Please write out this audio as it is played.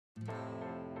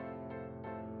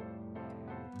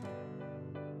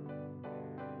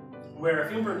We're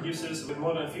film producers with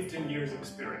more than 15 years of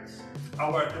experience.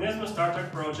 Our Cinesma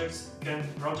startup project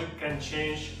can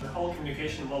change the whole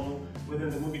communication model within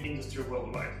the movie industry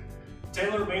worldwide.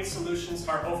 Tailor-made solutions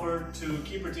are offered to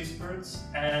key participants,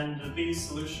 and these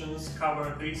solutions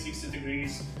cover 360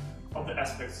 degrees of the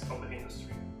aspects of the industry.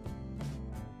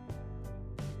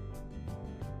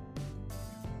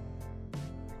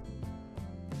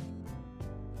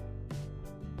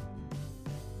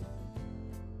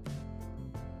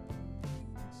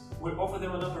 We offer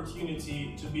them an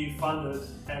opportunity to be funded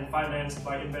and financed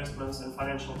by investments and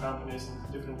financial companies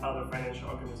and different other financial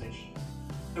organizations.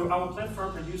 Through our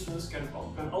platform, producers can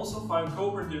also find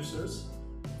co-producers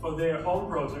for their own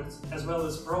projects, as well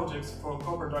as projects for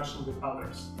co-production with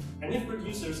others. And if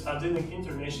producers are dealing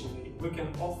internationally, we can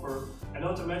offer an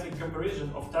automatic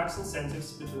comparison of tax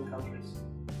incentives between countries.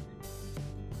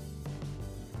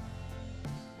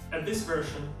 At this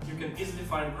version, you can easily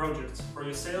find projects for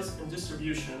your sales and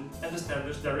distribution and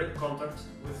establish direct contact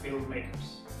with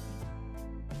filmmakers.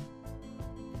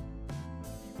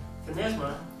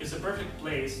 Cinesma is a perfect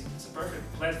place, it's a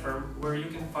perfect platform where you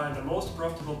can find the most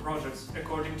profitable projects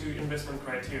according to investment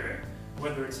criteria,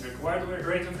 whether it's required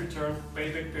rate of return,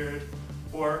 payback period,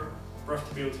 or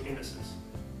profitability indices.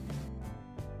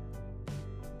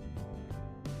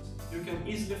 You can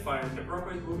easily find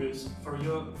appropriate movies for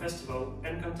your festival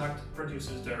and contact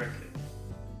producers directly.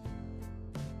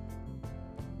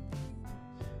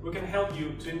 We can help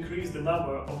you to increase the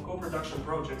number of co-production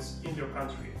projects in your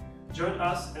country. Join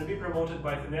us and be promoted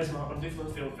by Cinesma on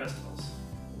different film festivals.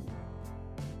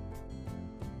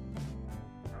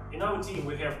 In our team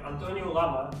we have Antonio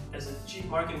Lama as a Chief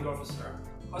Marketing Officer,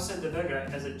 Jose De Vega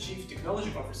as a Chief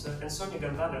Technology Officer, and Sonia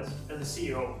Gonzalez as the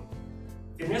CEO.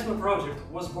 The Cinesma project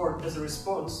was born as a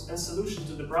response and solution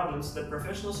to the problems that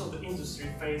professionals of the industry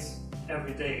face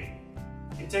every day.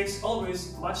 It takes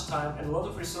always much time and a lot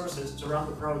of resources to run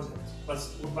the project,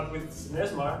 but with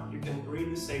Cinesma you can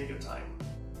really save your time.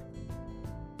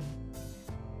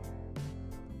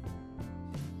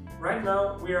 Right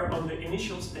now we are on the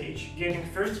initial stage, gaining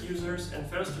first users and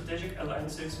first strategic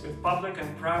alliances with public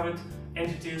and private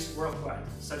entities worldwide,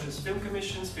 such as film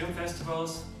commissions, film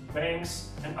festivals,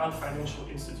 banks, and other financial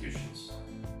institutions.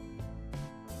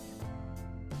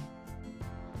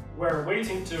 We're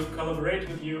waiting to collaborate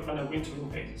with you on a win-to-win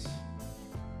basis.